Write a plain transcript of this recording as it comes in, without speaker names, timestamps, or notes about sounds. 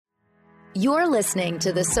You're listening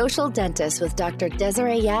to The Social Dentist with Dr.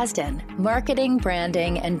 Desiree Yazdan, marketing,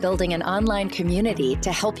 branding, and building an online community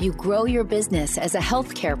to help you grow your business as a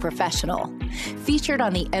healthcare professional. Featured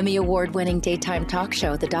on the Emmy Award-winning daytime talk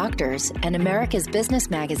show, The Doctors, and America's business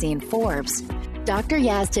magazine, Forbes, Dr.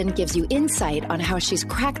 Yazdan gives you insight on how she's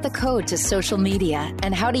cracked the code to social media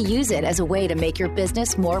and how to use it as a way to make your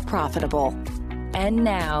business more profitable. And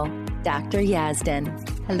now, Dr. Yazdan.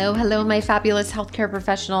 Hello, my fabulous healthcare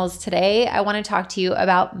professionals. Today, I want to talk to you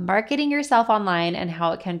about marketing yourself online and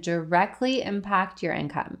how it can directly impact your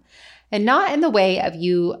income. And not in the way of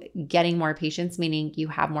you getting more patients, meaning you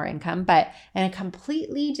have more income, but in a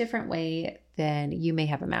completely different way than you may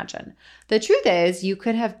have imagined. The truth is, you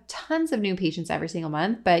could have tons of new patients every single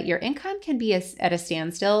month, but your income can be at a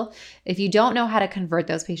standstill if you don't know how to convert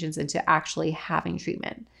those patients into actually having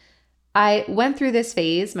treatment. I went through this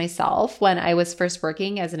phase myself when I was first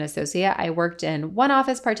working as an associate. I worked in one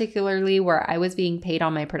office particularly where I was being paid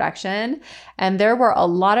on my production, and there were a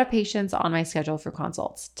lot of patients on my schedule for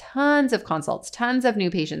consults, tons of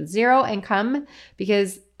new patients, zero income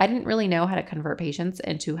because I didn't really know how to convert patients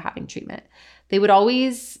into having treatment. They would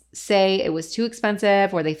always say it was too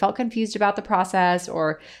expensive, or they felt confused about the process,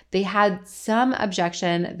 or they had some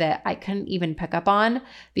objection that I couldn't even pick up on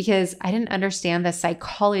because I didn't understand the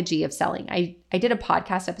psychology of selling. I did a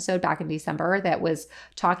podcast episode back in December that was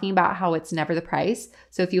talking about how it's never the price.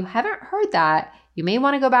 So if you haven't heard that, you may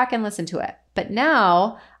want to go back and listen to it. But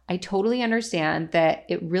now I totally understand that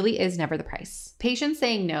it really is never the price. Patients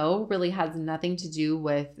saying no really has nothing to do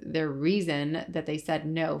with their reason that they said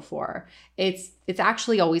no for. It's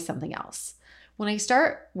actually always something else. When I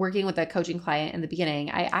start working with a coaching client in the beginning,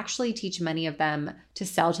 I actually teach many of them to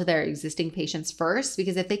sell to their existing patients first,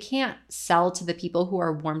 because if they can't sell to the people who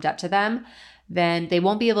are warmed up to them, then they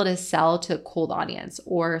won't be able to sell to a cold audience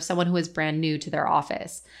or someone who is brand new to their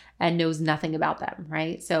office and knows nothing about them,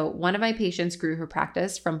 right? So one of my patients grew her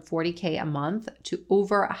practice from $40K a month to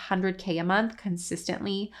over $100K a month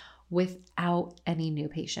consistently without any new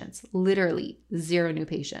patients, literally zero new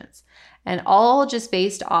patients, and all just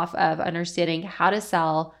based off of understanding how to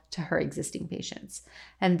sell to her existing patients.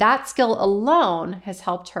 And that skill alone has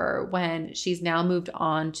helped her when she's now moved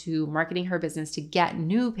on to marketing her business to get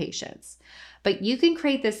new patients. But you can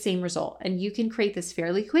create this same result, and you can create this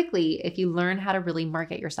fairly quickly if you learn how to really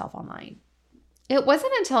market yourself online. It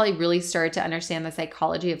wasn't until I really started to understand the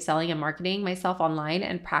psychology of selling and marketing myself online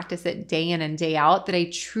and practice it day in and day out that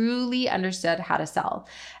I truly understood how to sell.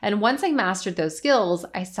 And once I mastered those skills,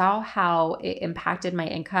 I saw how it impacted my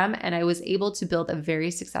income, and I was able to build a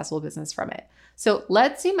very successful business from it. So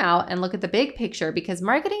let's zoom out and look at the big picture, because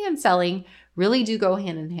marketing and selling really do go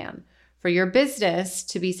hand in hand. For your business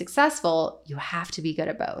to be successful, you have to be good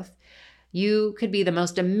at both. You could be the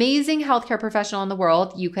most amazing healthcare professional in the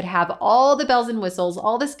world. You could have all the bells and whistles,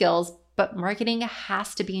 all the skills, but marketing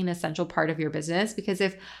has to be an essential part of your business, because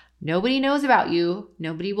if nobody knows about you,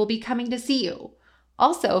 nobody will be coming to see you.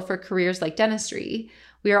 Also, for careers like dentistry,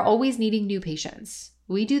 we are always needing new patients.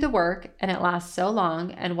 We do the work and it lasts so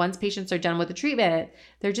long. And once patients are done with the treatment,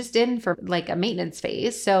 they're just in for like a maintenance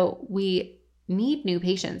phase. So we need new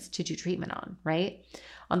patients to do treatment on, right?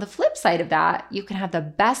 On the flip side of that, you can have the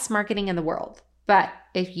best marketing in the world, but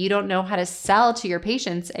if you don't know how to sell to your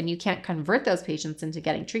patients and you can't convert those patients into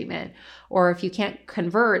getting treatment, or if you can't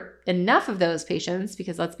convert enough of those patients,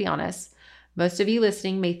 because let's be honest, most of you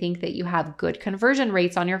listening may think that you have good conversion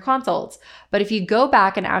rates on your consults, but if you go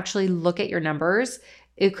back and actually look at your numbers,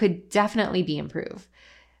 it could definitely be improved.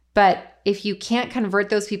 But if you can't convert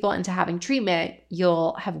those people into having treatment,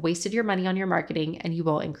 you'll have wasted your money on your marketing and you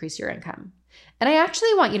will increase your income. And I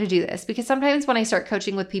actually want you to do this, because sometimes when I start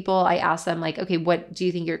coaching with people, I ask them like, okay, what do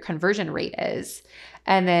you think your conversion rate is?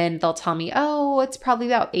 And then they'll tell me, oh, it's probably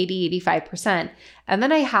about 80-85%. And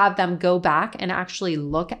then I have them go back and actually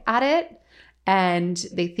look at it, and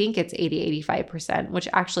they think it's 80-85%, which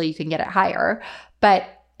actually you can get it higher.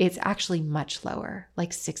 But it's actually much lower, like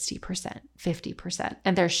 60%, 50%.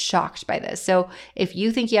 And they're shocked by this. So if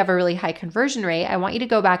you think you have a really high conversion rate, I want you to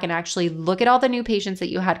go back and actually look at all the new patients that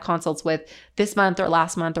you had consults with this month or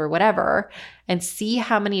last month or whatever, and see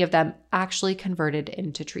how many of them actually converted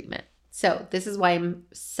into treatment. So this is why I'm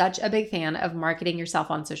such a big fan of marketing yourself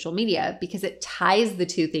on social media, because it ties the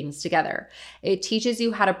two things together. It teaches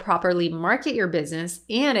you how to properly market your business,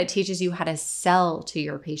 and it teaches you how to sell to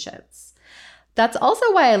your patients. That's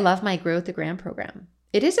also why I love my Grow with the Gram program.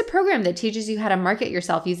 It is a program that teaches you how to market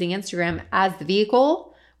yourself using Instagram as the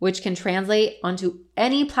vehicle, which can translate onto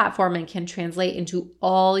any platform and can translate into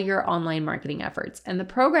all your online marketing efforts. And the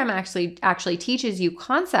program actually teaches you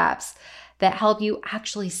concepts that help you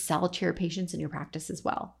actually sell to your patients in your practice as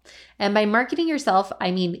well. And by marketing yourself,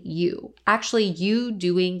 I mean you, actually you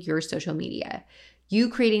doing your social media, you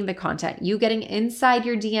creating the content, you getting inside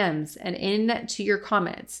your DMs and into your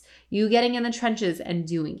comments, you getting in the trenches and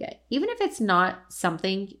doing it. Even if it's not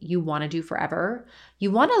something you want to do forever, you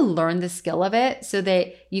want to learn the skill of it so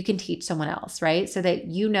that you can teach someone else, right? So that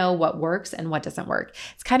you know what works and what doesn't work.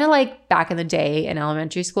 It's kind of like back in the day in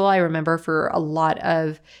elementary school. I remember for a lot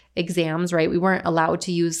of exams, right? We weren't allowed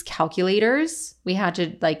to use calculators. We had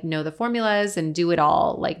to know the formulas and do it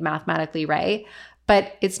all mathematically, right?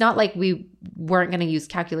 But it's not like we weren't going to use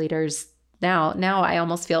calculators now. Now I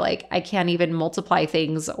almost feel like I can't even multiply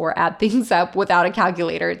things or add things up without a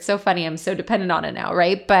calculator. It's so funny. I'm so dependent on it now,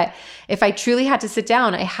 right? But if I truly had to sit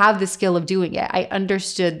down, I have the skill of doing it. I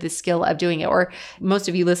understood the skill of doing it. Or most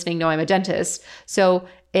of you listening know I'm a dentist. So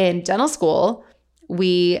in dental school,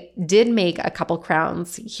 we did make a couple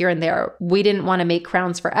crowns here and there. We didn't want to make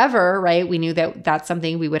crowns forever, right? We knew that that's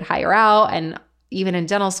something we would hire out, and even in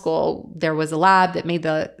dental school, there was a lab that made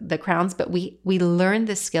the crowns, but we learned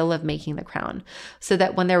the skill of making the crown so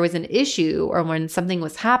that when there was an issue or when something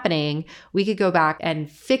was happening, we could go back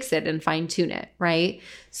and fix it and fine tune it, right?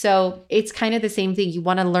 So it's kind of the same thing. You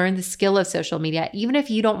want to learn the skill of social media, even if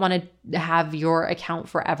you don't want to have your account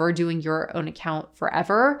forever, doing your own account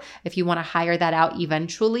forever. If you want to hire that out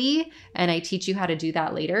eventually, and I teach you how to do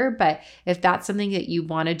that later, but if that's something that you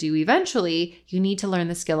want to do eventually, you need to learn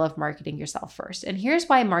the skill of marketing yourself first. And here's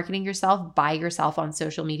why marketing yourself by yourself on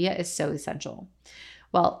social media is so essential.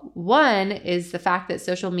 Well, one is the fact that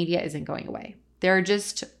social media isn't going away. There are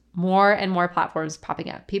just more and more platforms popping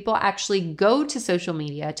up. People actually go to social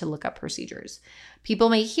media to look up procedures. People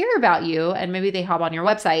may hear about you and maybe they hop on your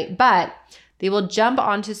website, but they will jump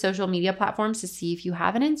onto social media platforms to see if you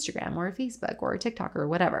have an Instagram or a Facebook or a TikTok or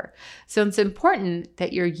whatever. So it's important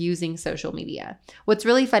that you're using social media. What's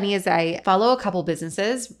really funny is I follow a couple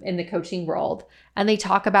businesses in the coaching world, and they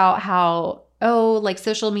talk about how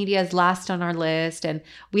social media is last on our list and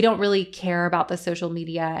we don't really care about the social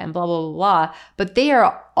media and blah, blah, blah, blah. But they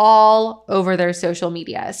are all over their social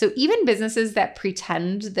media. So even businesses that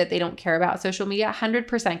pretend that they don't care about social media,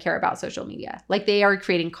 100% care about social media. They are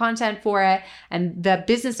creating content for it, and the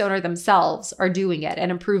business owner themselves are doing it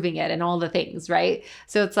and improving it and all the things, right?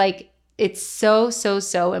 So it's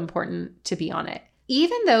so important to be on it.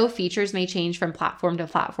 Even though features may change from platform to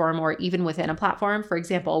platform or even within a platform, for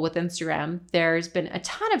example, with Instagram, there's been a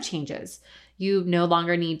ton of changes. You no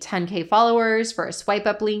longer need 10K followers for a swipe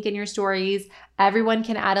up link in your stories. Everyone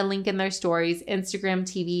can add a link in their stories. Instagram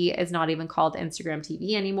TV is not even called Instagram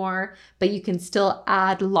TV anymore, but you can still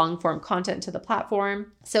add long form content to the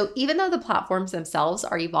platform. So even though the platforms themselves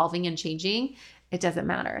are evolving and changing, it doesn't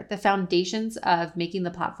matter. The foundations of making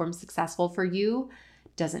the platform successful for you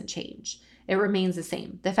doesn't change. It remains the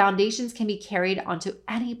same. The foundations can be carried onto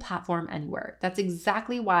any platform anywhere. That's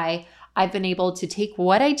exactly why I've been able to take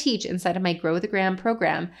what I teach inside of my Grow the Gram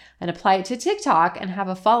program and apply it to TikTok and have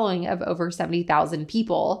a following of over 70,000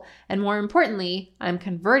 people. And more importantly, I'm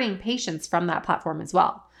converting patients from that platform as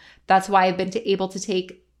well. That's why I've been able to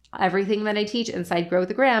take everything that I teach inside Grow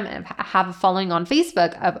the Gram and have a following on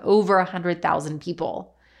Facebook of over 100,000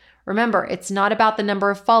 people. Remember, it's not about the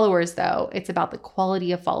number of followers though. It's about the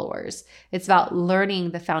quality of followers. It's about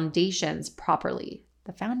learning the foundations properly.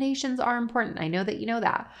 The foundations are important. I know that you know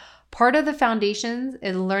that. Part of the foundations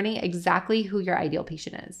is learning exactly who your ideal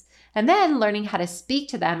patient is, and then learning how to speak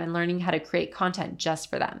to them and learning how to create content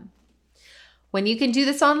just for them. When you can do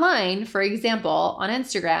this online, for example, on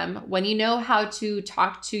Instagram, when you know how to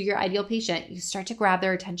talk to your ideal patient, you start to grab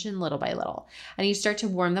their attention little by little, and you start to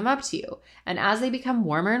warm them up to you. And as they become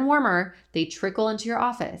warmer and warmer, they trickle into your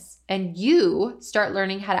office, and you start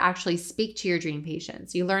learning how to actually speak to your dream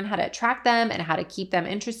patients. You learn how to attract them and how to keep them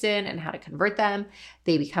interested and how to convert them.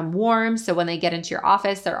 They become warm. So when they get into your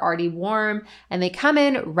office, they're already warm and they come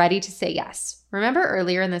in ready to say yes. Remember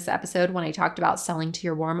earlier in this episode when I talked about selling to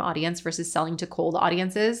your warm audience versus selling to cold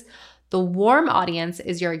audiences? The warm audience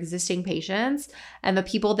is your existing patients and the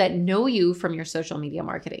people that know you from your social media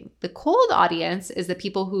marketing. The cold audience is the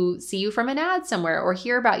people who see you from an ad somewhere or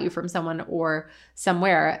hear about you from someone or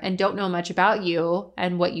somewhere and don't know much about you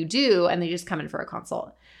and what you do, and they just come in for a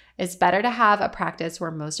consult. It's better to have a practice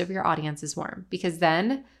where most of your audience is warm, because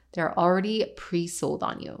then they're already pre-sold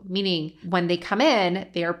on you, meaning when they come in,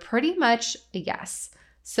 they are pretty much a yes.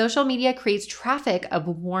 Social media creates traffic of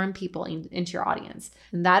warm people into your audience.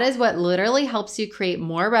 And that is what literally helps you create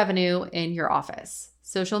more revenue in your office.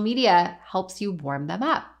 Social media helps you warm them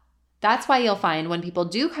up. That's why you'll find when people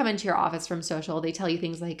do come into your office from social, they tell you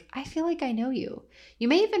things like, I feel like I know you. You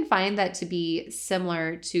may even find that to be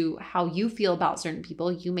similar to how you feel about certain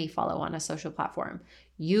people you may follow on a social platform.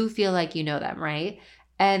 You feel like you know them, right?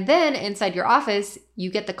 And then inside your office,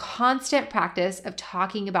 you get the constant practice of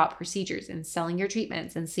talking about procedures and selling your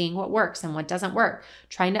treatments and seeing what works and what doesn't work,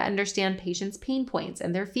 trying to understand patients' pain points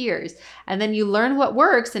and their fears. And then you learn what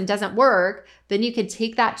works and doesn't work. Then you can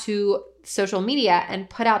take that to social media and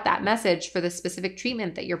put out that message for the specific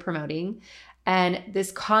treatment that you're promoting. And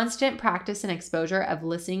this constant practice and exposure of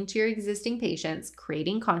listening to your existing patients,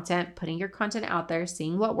 creating content, putting your content out there,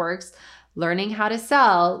 seeing what works, learning how to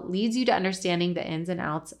sell leads you to understanding the ins and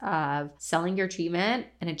outs of selling your treatment,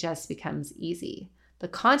 and it just becomes easy. The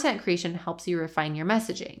content creation helps you refine your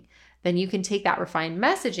messaging. Then you can take that refined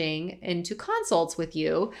messaging into consults with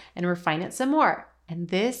you and refine it some more. And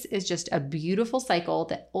this is just a beautiful cycle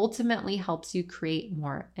that ultimately helps you create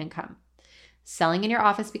more income. Selling in your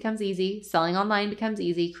office becomes easy. Selling online becomes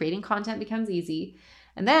easy. Creating content becomes easy.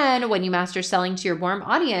 And then when you master selling to your warm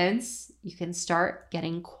audience, you can start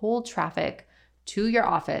getting cold traffic to your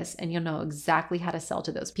office and you'll know exactly how to sell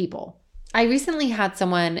to those people. I recently had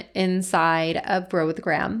someone inside of Grow with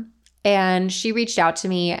Graham, and she reached out to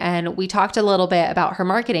me and we talked a little bit about her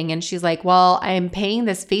marketing. And she's like, well, I'm paying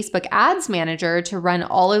this Facebook ads manager to run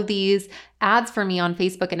all of these ads for me on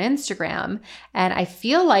Facebook and Instagram. And I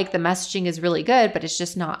feel like the messaging is really good, but it's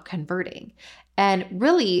just not converting. And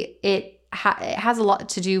really, it has a lot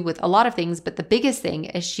to do with a lot of things, but the biggest thing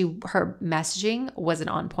is her messaging wasn't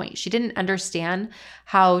on point. She didn't understand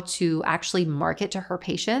how to actually market to her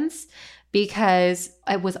patients because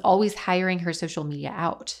I was always hiring her social media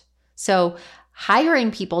out. So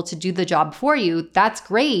hiring people to do the job for you, that's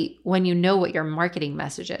great when you know what your marketing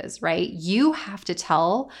message is, right? You have to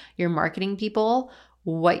tell your marketing people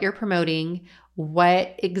what you're promoting,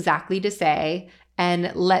 what exactly to say,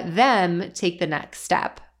 and let them take the next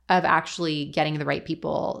step of actually getting the right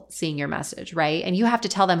people seeing your message, right? And you have to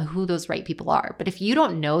tell them who those right people are. But if you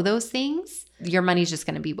don't know those things, your money's just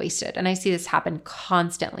going to be wasted. And I see this happen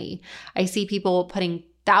constantly. I see people putting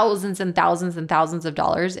thousands and thousands and thousands of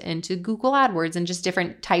dollars into Google AdWords and just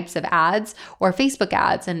different types of ads or Facebook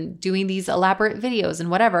ads and doing these elaborate videos and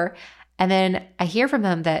whatever. And then I hear from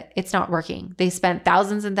them that it's not working. They spent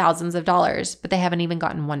thousands and thousands of dollars, but they haven't even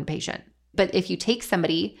gotten one patient. But if you take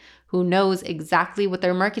somebody who knows exactly what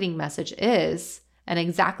their marketing message is and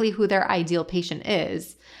exactly who their ideal patient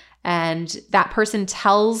is, and that person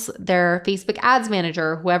tells their Facebook ads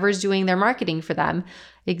manager, whoever's doing their marketing for them,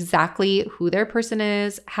 exactly who their person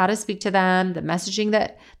is, how to speak to them, the messaging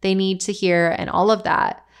that they need to hear, and all of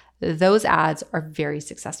that, those ads are very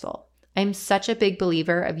successful. I'm such a big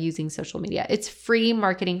believer of using social media. It's free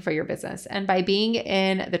marketing for your business. And by being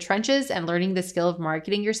in the trenches and learning the skill of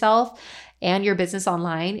marketing yourself and your business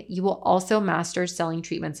online, you will also master selling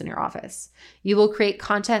treatments in your office. You will create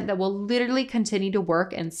content that will literally continue to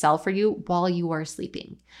work and sell for you while you are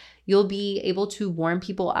sleeping. You'll be able to warm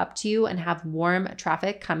people up to you and have warm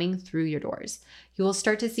traffic coming through your doors. You will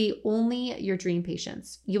start to see only your dream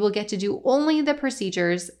patients. You will get to do only the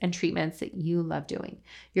procedures and treatments that you love doing.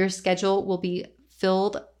 Your schedule will be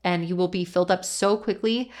filled and you will be filled up so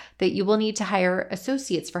quickly that you will need to hire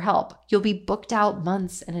associates for help. You'll be booked out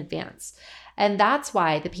months in advance. And that's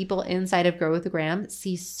why the people inside of Grow with Graham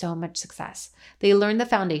see so much success. They learn the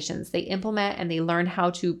foundations, they implement, and they learn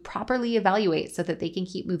how to properly evaluate so that they can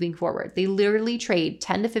keep moving forward. They literally trade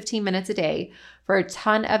 10 to 15 minutes a day for a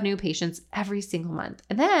ton of new patients every single month.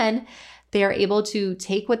 And then they are able to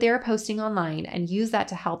take what they're posting online and use that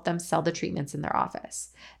to help them sell the treatments in their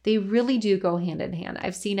office. They really do go hand in hand.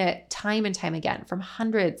 I've seen it time and time again from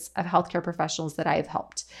hundreds of healthcare professionals that I have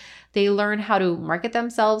helped. They learn how to market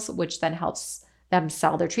themselves, which then helps them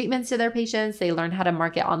sell their treatments to their patients. They learn how to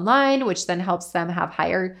market online, which then helps them have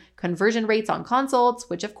higher conversion rates on consults,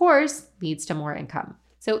 which of course leads to more income.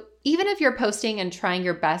 So even if you're posting and trying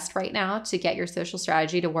your best right now to get your social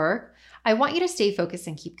strategy to work, I want you to stay focused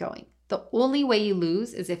and keep going. The only way you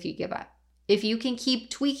lose is if you give up. If you can keep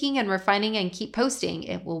tweaking and refining and keep posting,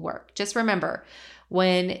 it will work. Just remember,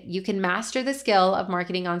 when you can master the skill of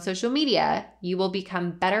marketing on social media, you will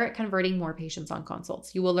become better at converting more patients on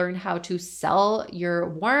consults. You will learn how to sell your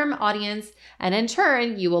warm audience, and in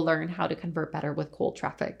turn, you will learn how to convert better with cold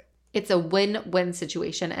traffic. It's a win-win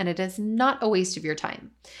situation, and it is not a waste of your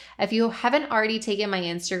time. If you haven't already taken my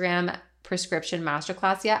Instagram prescription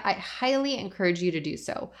masterclass yet, I highly encourage you to do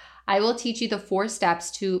so. I will teach you the 4 steps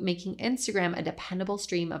to making Instagram a dependable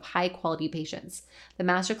stream of high quality patients. The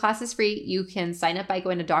masterclass is free. You can sign up by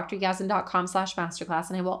going to dryazdin.com/masterclass,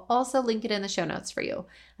 and I will also link it in the show notes for you.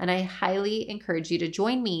 And I highly encourage you to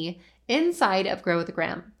join me inside of Grow with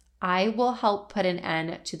Graham. I will help put an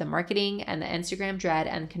end to the marketing and the Instagram dread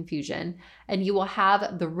and confusion, and you will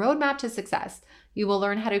have the roadmap to success. You will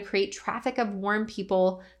learn how to create traffic of warm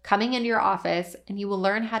people coming into your office, and you will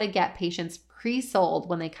learn how to get patients pre-sold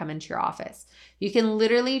when they come into your office. You can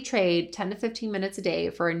literally trade 10 to 15 minutes a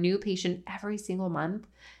day for a new patient every single month,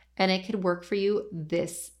 and it could work for you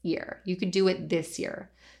this year. You could do it this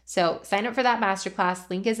year. So sign up for that masterclass.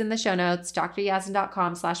 Link is in the show notes,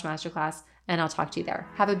 dryazdin.com/masterclass. And I'll talk to you there.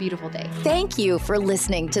 Have a beautiful day. Thank you for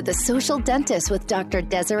listening to The Social Dentist with Dr.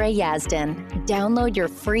 Desiree Yazdin. Download your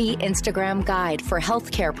free Instagram guide for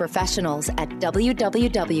healthcare professionals at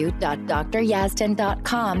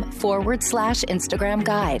www.dryazdin.com/Instagram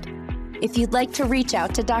guide. If you'd like to reach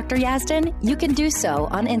out to Dr. Yazdin, you can do so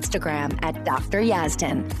on Instagram at Dr.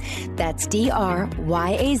 Yazdin. That's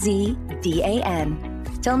DRYAZDAN.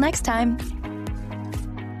 Till next time.